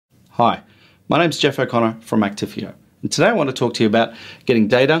Hi, my name's Jeff O'Connor from Actifio, and today I want to talk to you about getting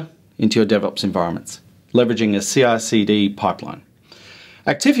data into your DevOps environments, leveraging a CI/CD pipeline.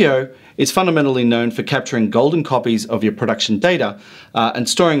 Actifio is fundamentally known for capturing golden copies of your production data and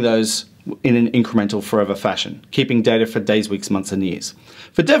storing those in an incremental forever fashion, keeping data for days, weeks, months, and years.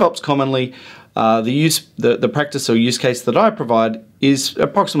 For DevOps, commonly, the practice or use case that I provide is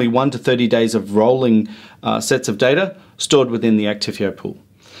approximately 1 to 30 days of rolling sets of data stored within the Actifio pool.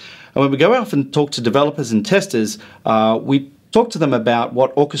 And when we go out and talk to developers and testers, we talk to them about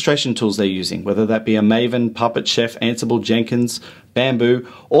what orchestration tools they're using, whether that be a Maven, Puppet, Chef, Ansible, Jenkins, Bamboo.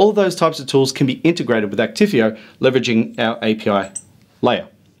 All of those types of tools can be integrated with Actifio, leveraging our API layer.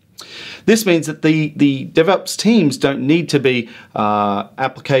 This means that the DevOps teams don't need to be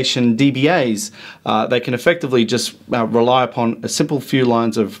application DBAs. They can effectively just rely upon a simple few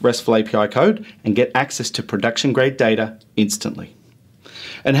lines of RESTful API code and get access to production-grade data instantly.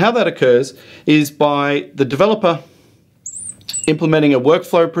 And how that occurs is by the developer implementing a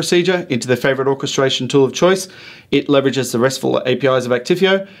workflow procedure into their favorite orchestration tool of choice. It leverages the RESTful APIs of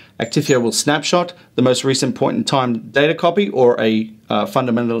Actifio. Actifio will snapshot the most recent point in time data copy or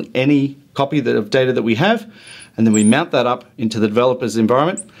fundamentally any copy of data that we have, and then we mount that up into the developer's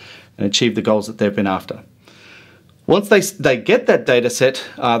environment and achieve the goals that they've been after. Once they get that data set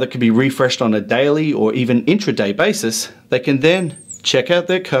that can be refreshed on a daily or even intraday basis, they can then check out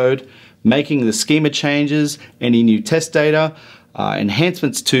their code, making the schema changes, any new test data,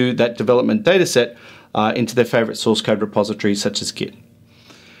 enhancements to that development data set into their favorite source code repositories such as Git.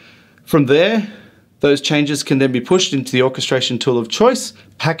 From there, those changes can then be pushed into the orchestration tool of choice,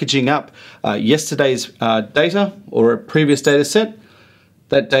 packaging up yesterday's data or a previous data set.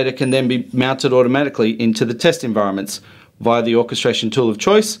 That data can then be mounted automatically into the test environments via the orchestration tool of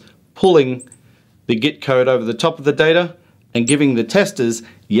choice, pulling the Git code over the top of the data and giving the testers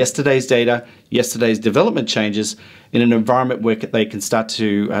yesterday's data, yesterday's development changes in an environment where they can start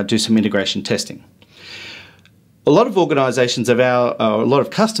to do some integration testing. A lot of organizations of a lot of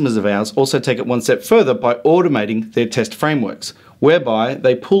customers of ours also take it one step further by automating their test frameworks, whereby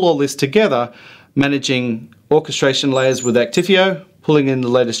they pull all this together, managing orchestration layers with Actifio, pulling in the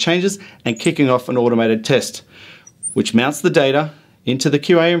latest changes, and kicking off an automated test, which mounts the data into the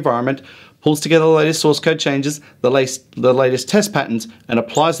QA environment, pulls together the latest source code changes, the latest test patterns, and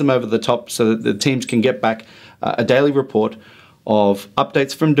applies them over the top so that the teams can get back a daily report of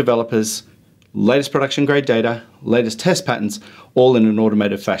updates from developers, latest production grade data, latest test patterns, all in an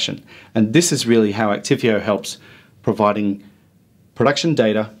automated fashion. And this is really how Actifio helps providing production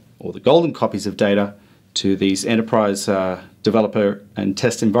data, or the golden copies of data, to these enterprise developer and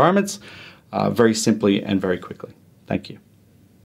test environments very simply and very quickly. Thank you.